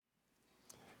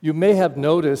You may have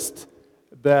noticed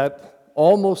that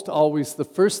almost always the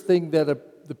first thing that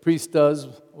the priest does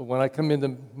when I come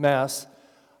into Mass,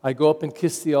 I go up and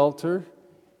kiss the altar,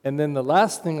 and then the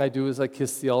last thing I do is I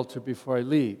kiss the altar before I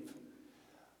leave.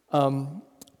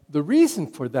 The reason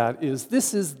for that is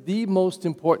this is the most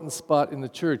important spot in the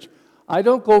church. I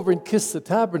don't go over and kiss the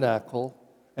tabernacle,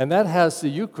 and that has the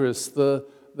Eucharist, the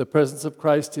presence of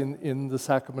Christ in the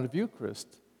sacrament of Eucharist.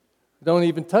 I don't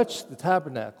even touch the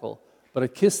tabernacle, but I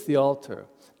kiss the altar.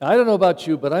 Now, I don't know about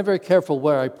you, but I'm very careful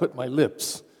where I put my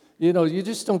lips. You know, you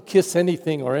just don't kiss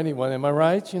anything or anyone, am I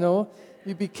right? You know,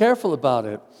 you be careful about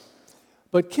it.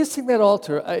 But kissing that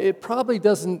altar, it probably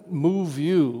doesn't move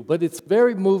you, but it's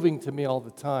very moving to me all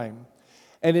the time.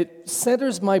 And it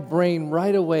centers my brain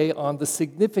right away on the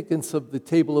significance of the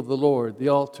table of the Lord, the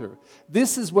altar.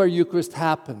 This is where Eucharist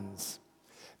happens.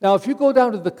 Now, if you go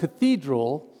down to the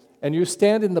cathedral and you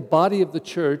stand in the body of the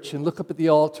church and look up at the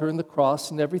altar and the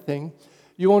cross and everything,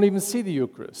 you won't even see the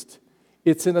Eucharist.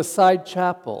 It's in a side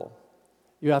chapel.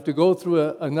 You have to go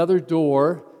through another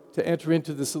door to enter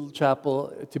into this little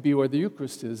chapel to be where the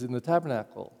Eucharist is in the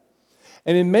tabernacle.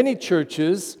 And in many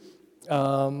churches,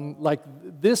 like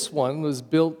this one was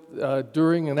built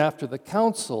during and after the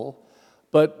council,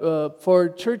 but for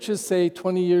churches, say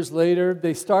 20 years later,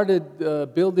 they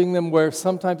started building them where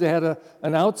sometimes they had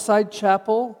an outside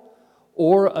chapel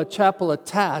or a chapel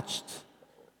attached,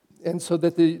 and so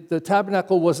that the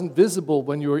tabernacle wasn't visible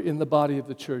when you were in the body of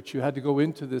the church. You had to go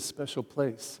into this special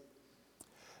place.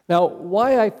 Now,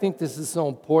 why I think this is so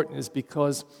important is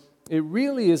because it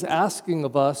really is asking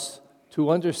of us to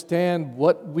understand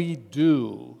what we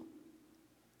do,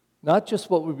 not just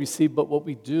what we receive, but what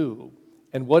we do,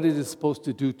 and what it is supposed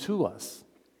to do to us.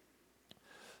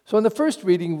 So in the first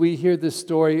reading, we hear this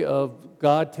story of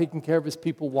God taking care of his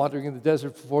people wandering in the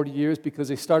desert for 40 years because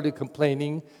they started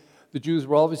complaining. The Jews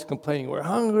were always complaining, we're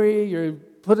hungry, you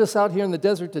put us out here in the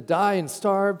desert to die and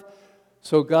starve.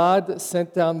 So God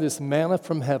sent down this manna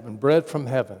from heaven, bread from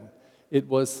heaven. It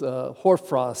was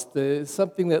hoarfrost,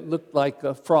 something that looked like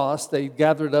a frost. They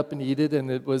gathered up and eat it,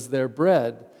 and it was their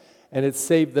bread, and it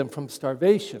saved them from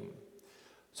starvation.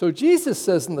 So Jesus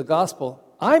says in the gospel,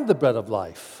 I'm the bread of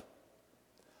life.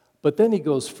 But then he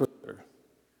goes further,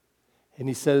 and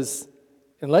he says,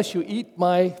 unless you eat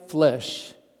my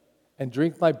flesh and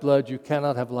drink my blood, you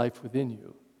cannot have life within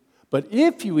you. But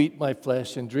if you eat my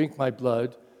flesh and drink my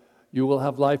blood, you will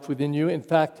have life within you. In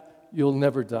fact, you'll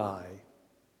never die.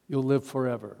 You'll live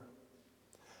forever.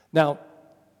 Now,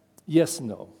 yes,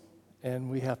 no, and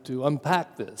we have to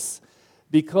unpack this.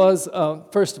 Because,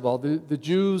 first of all, the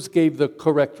Jews gave the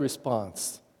correct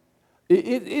response.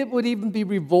 It would even be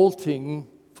revolting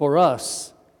for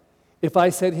us if I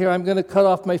said, here, I'm going to cut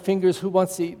off my fingers. Who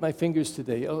wants to eat my fingers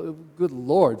today? Oh, good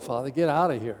Lord, Father, get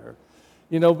out of here.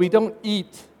 You know, we don't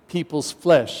eat people's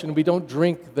flesh, and we don't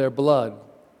drink their blood.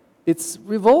 It's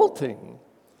revolting,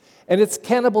 and it's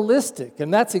cannibalistic,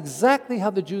 and that's exactly how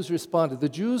the Jews responded. The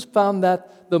Jews found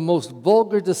that the most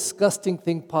vulgar, disgusting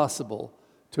thing possible,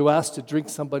 to ask to drink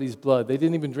somebody's blood. They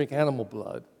didn't even drink animal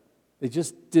blood. They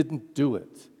just didn't do it.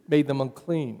 Made them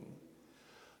unclean.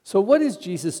 So what is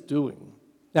Jesus doing?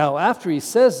 Now, after he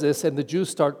says this and the Jews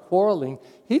start quarreling,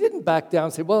 he didn't back down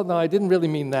and say, well, no, I didn't really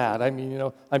mean that. I mean, you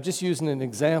know, I'm just using an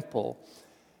example.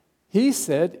 He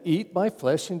said, eat my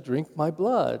flesh and drink my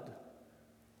blood.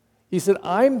 He said,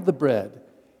 I'm the bread.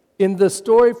 In the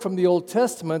story from the Old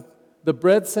Testament, the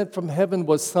bread sent from heaven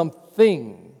was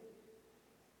something.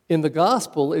 In the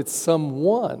gospel, it's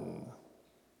someone.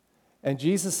 And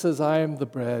Jesus says, I am the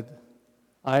bread.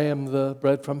 I am the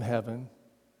bread from heaven.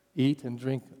 Eat and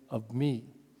drink of me.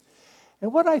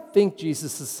 And what I think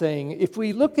Jesus is saying, if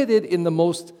we look at it in the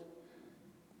most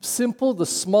simple, the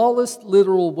smallest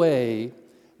literal way,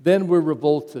 then we're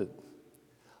revolted.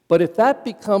 But if that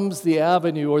becomes the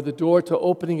avenue or the door to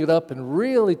opening it up and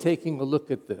really taking a look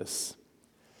at this,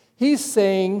 he's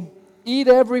saying, eat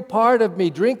every part of me,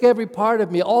 drink every part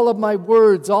of me, all of my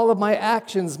words, all of my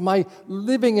actions, my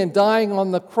living and dying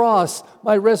on the cross,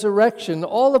 my resurrection,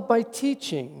 all of my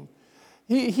teaching.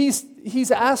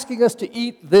 He's asking us to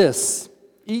eat this,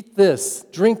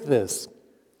 drink this.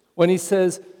 When he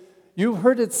says, you've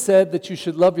heard it said that you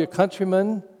should love your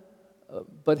countrymen,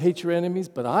 but hate your enemies.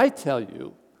 But I tell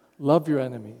you, love your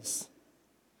enemies.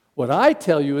 What I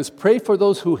tell you is pray for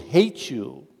those who hate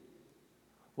you.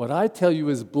 What I tell you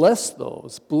is bless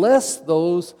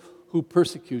those who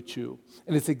persecute you.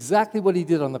 And it's exactly what he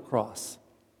did on the cross.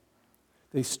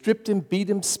 They stripped him, beat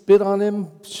him, spit on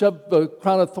him, shoved a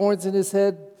crown of thorns in his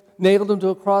head, nailed him to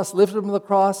a cross, lifted him to the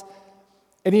cross,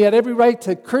 and he had every right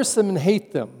to curse them and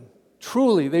hate them.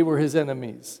 Truly, they were his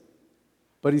enemies.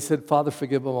 But he said, Father,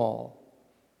 forgive them all.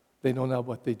 they know not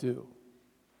what they do.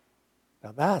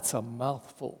 Now that's a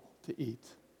mouthful to eat.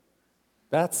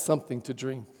 That's something to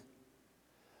drink.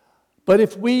 But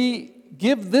if we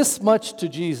give this much to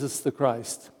Jesus the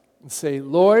Christ and say,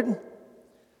 Lord,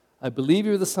 I believe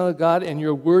you're the Son of God and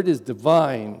your word is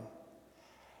divine,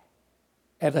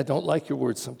 and I don't like your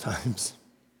word sometimes.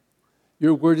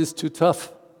 Your word is too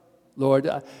tough, Lord.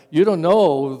 You don't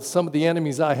know some of the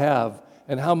enemies I have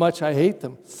and how much I hate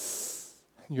them.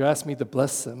 You ask me to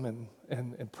bless them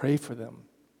and pray for them.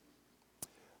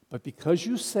 But because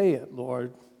you say it,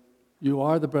 Lord, you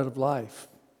are the bread of life.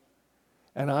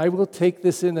 And I will take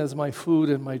this in as my food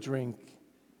and my drink.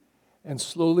 And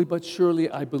slowly but surely,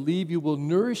 I believe you will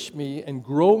nourish me and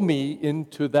grow me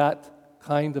into that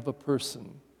kind of a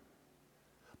person.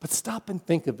 But stop and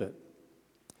think of it.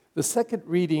 The second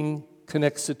reading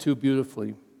connects the two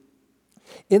beautifully.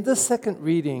 In the second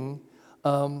reading,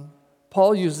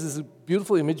 Paul uses a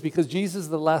beautiful image because Jesus,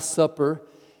 the Last Supper,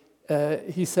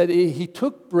 he said he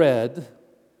took bread,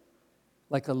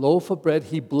 like a loaf of bread,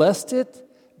 he blessed it,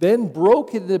 then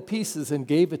broke it into pieces and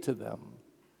gave it to them.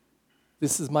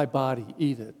 This is my body,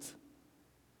 eat it.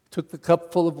 Took the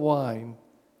cup full of wine,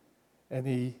 and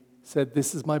he said,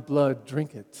 this is my blood,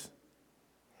 drink it.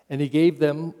 And he gave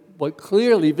them what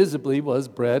clearly, visibly was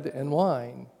bread and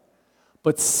wine.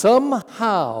 But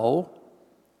somehow,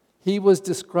 he was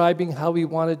describing how he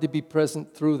wanted to be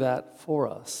present through that for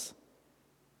us.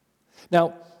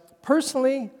 Now,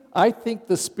 personally, I think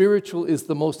the spiritual is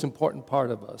the most important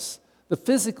part of us. The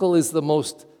physical is the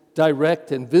most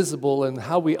direct and visible and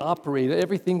how we operate,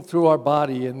 everything through our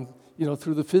body and,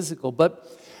 through the physical. But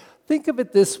think of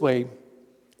it this way,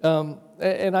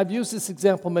 and I've used this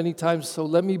example many times, so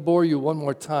let me bore you one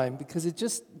more time, because it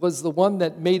just was the one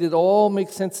that made it all make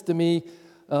sense to me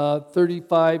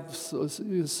 35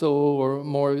 so or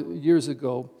more years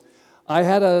ago. I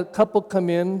had a couple come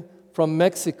in from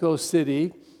Mexico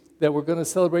City that were going to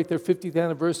celebrate their 50th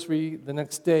anniversary the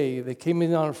next day. They came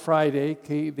in on a Friday.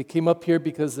 They came up here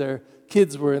because their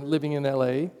kids were living in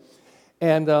LA.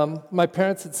 And my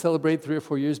parents had celebrated 3 or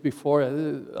 4 years before.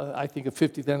 I think a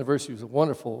 50th anniversary was a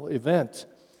wonderful event.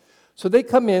 So they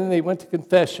come in and they went to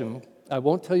confession. I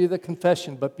won't tell you the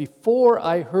confession, but before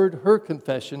I heard her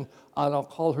confession, and I'll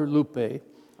call her Lupe,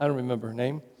 I don't remember her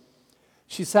name,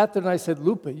 she sat there and I said,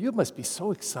 Lupe, you must be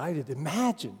so excited.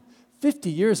 Imagine 50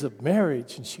 years of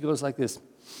marriage. And she goes like this,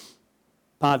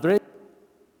 Padre,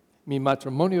 mi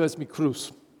matrimonio es mi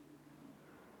cruz.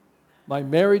 My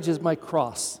marriage is my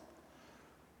cross.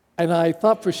 And I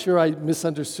thought for sure I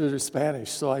misunderstood her Spanish.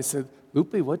 So I said,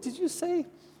 Lupe, what did you say?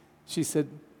 She said,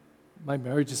 my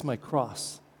marriage is my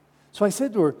cross. So I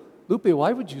said to her, Lupe,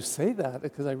 why would you say that?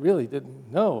 Because I really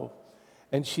didn't know.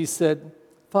 And she said,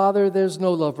 Father, there's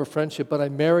no love or friendship, but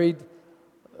I'm married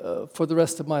for the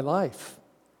rest of my life.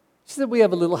 She said, we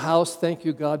have a little house, thank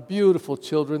you, God, beautiful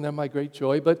children, they're my great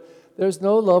joy, but there's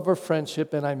no love or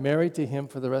friendship, and I'm married to him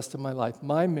for the rest of my life.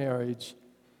 My marriage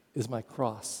is my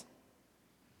cross.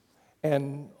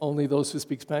 And only those who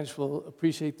speak Spanish will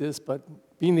appreciate this, but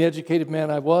being the educated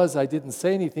man I was, I didn't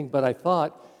say anything, but I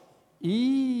thought,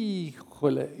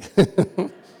 híjole.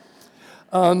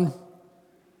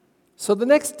 So the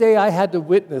next day I had to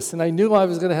witness, and I knew I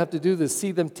was going to have to do this,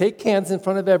 see them take cans in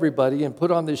front of everybody and put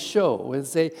on this show and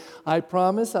say, I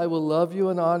promise I will love you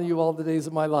and honor you all the days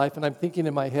of my life. And I'm thinking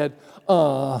in my head,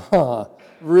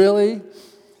 really?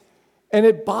 And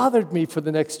it bothered me for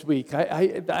the next week.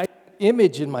 I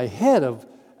image in my head of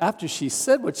after she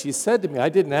said what she said to me. I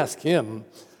didn't ask him,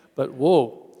 but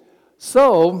whoa.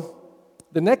 So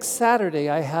the next Saturday,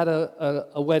 I had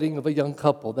a wedding of a young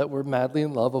couple that were madly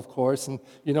in love, of course, and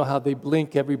you know how they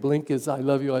blink. Every blink is, I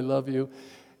love you, I love you.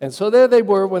 And so there they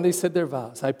were when they said their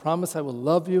vows. I promise I will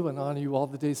love you and honor you all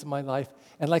the days of my life.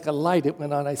 And like a light, it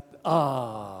went on. I said,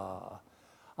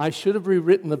 I should have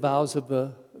rewritten the vows of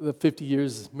the 50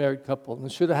 years married couple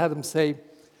and should have had them say,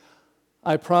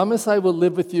 I promise I will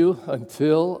live with you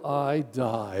until I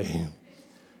die.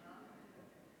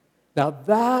 Now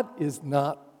that is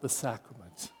not the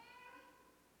sacrament.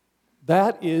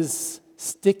 That is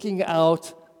sticking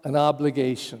out an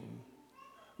obligation,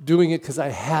 doing it because I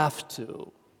have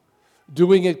to,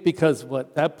 doing it because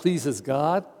what, that pleases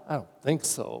God? I don't think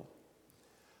so.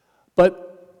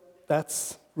 But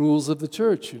that's rules of the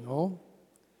church, you know.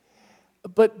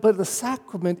 But the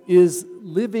sacrament is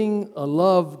living a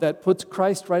love that puts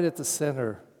Christ right at the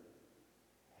center.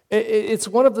 It's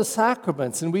one of the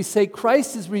sacraments, and we say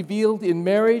Christ is revealed in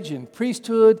marriage, in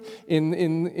priesthood,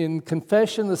 in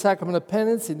confession, the sacrament of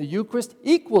penance, in the Eucharist,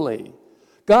 equally.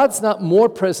 God's not more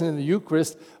present in the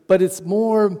Eucharist, but it's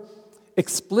more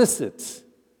explicit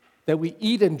that we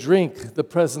eat and drink the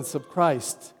presence of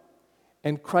Christ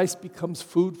and Christ becomes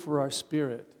food for our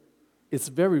spirit. It's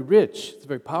very rich, it's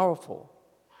very powerful.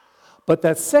 But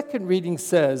that second reading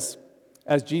says,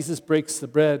 as Jesus breaks the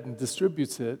bread and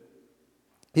distributes it,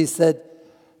 he said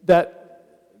that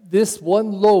this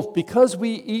one loaf, because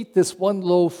we eat this one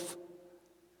loaf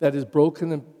that is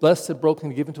broken and blessed and broken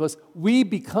and given to us, we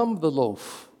become the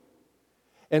loaf.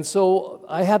 And so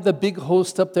I have the big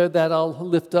host up there that I'll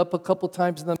lift up a couple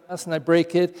times in the Mass, and I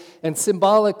break it. And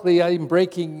symbolically, I'm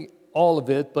breaking all of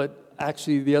it, but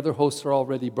actually the other hosts are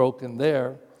already broken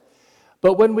there.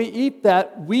 But when we eat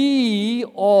that, we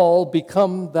all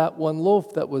become that one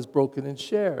loaf that was broken and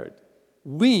shared.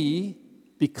 We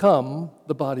become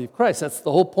the body of Christ. That's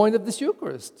the whole point of this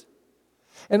Eucharist.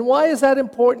 And why is that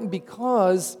important?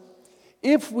 Because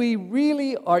if we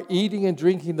really are eating and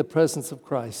drinking the presence of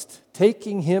Christ,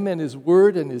 taking Him and His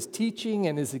Word and His teaching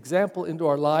and His example into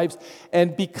our lives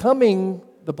and becoming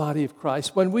the body of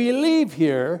Christ, when we leave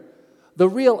here, the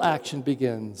real action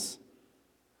begins.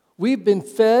 We've been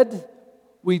fed,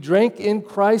 we drank in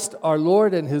Christ our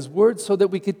Lord and His Word so that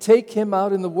we could take Him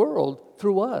out in the world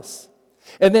through us.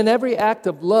 And then every act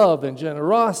of love and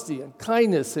generosity and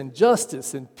kindness and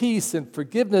justice and peace and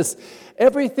forgiveness,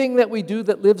 everything that we do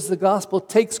that lives the gospel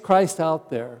takes Christ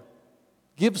out there,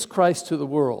 gives Christ to the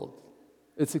world.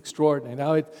 It's extraordinary.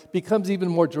 Now it becomes even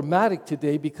more dramatic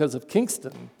today because of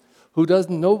Kingston, who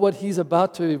doesn't know what he's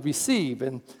about to receive.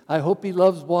 And I hope he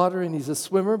loves water and he's a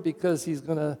swimmer because he's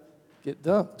going to get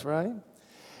dunked, right?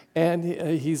 And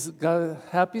he's got a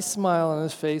happy smile on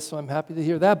his face, so I'm happy to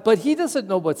hear that. But he doesn't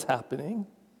know what's happening.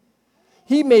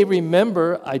 He may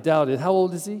remember, I doubt it. How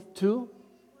old is he? 2?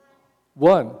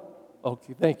 1.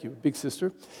 Okay, thank you, big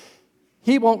sister.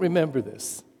 He won't remember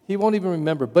this. He won't even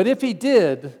remember. But if he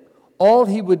did, all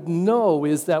he would know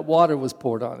is that water was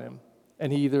poured on him,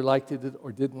 and he either liked it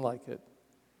or didn't like it.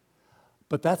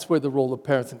 But that's where the role of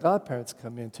parents and godparents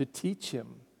come in, to teach him.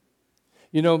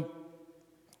 You know,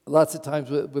 lots of times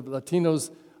with Latinos,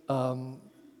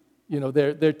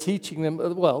 they're teaching them.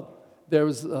 Well, there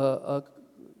was a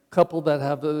couple that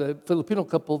have a Filipino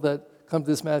couple that come to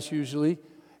this Mass usually,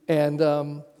 and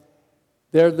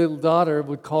their little daughter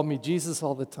would call me Jesus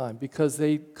all the time because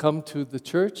they come to the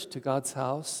church, to God's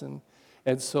house,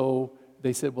 and so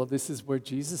they said, well, this is where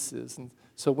Jesus is. And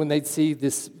so when they'd see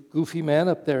this goofy man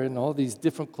up there in all these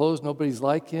different clothes, nobody's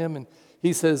like him, and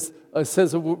he says a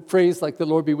phrase like, the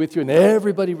Lord be with you, and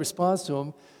everybody responds to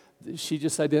him. She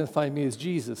just identified me as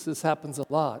Jesus. This happens a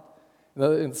lot.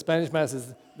 In the Spanish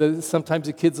Masses, sometimes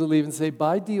the kids will leave and say,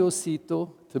 bye,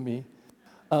 Diosito, to me.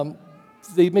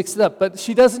 They mix it up. But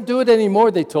she doesn't do it anymore,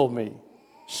 they told me.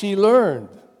 She learned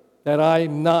that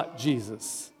I'm not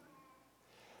Jesus.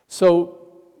 So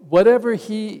whatever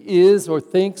he is or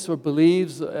thinks or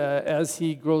believes as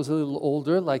he grows a little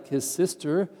older, like his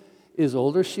sister is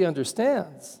older, she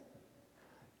understands.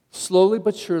 Slowly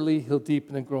but surely, he'll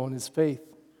deepen and grow in his faith.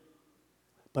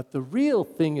 But the real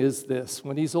thing is this: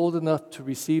 when he's old enough to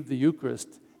receive the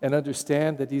Eucharist and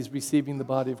understand that he's receiving the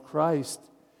body of Christ,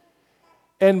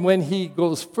 and when he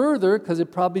goes further, because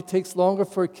it probably takes longer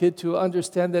for a kid to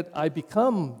understand that I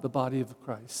become the body of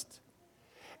Christ.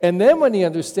 And then when he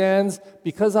understands,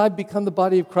 because I've become the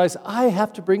body of Christ, I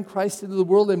have to bring Christ into the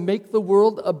world and make the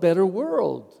world a better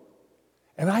world.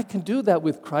 And I can do that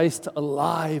with Christ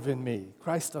alive in me.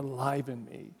 Christ alive in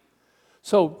me.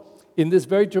 So, in this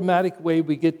very dramatic way,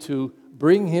 we get to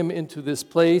bring him into this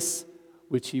place,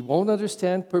 which he won't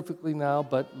understand perfectly now,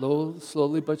 but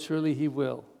slowly but surely he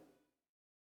will.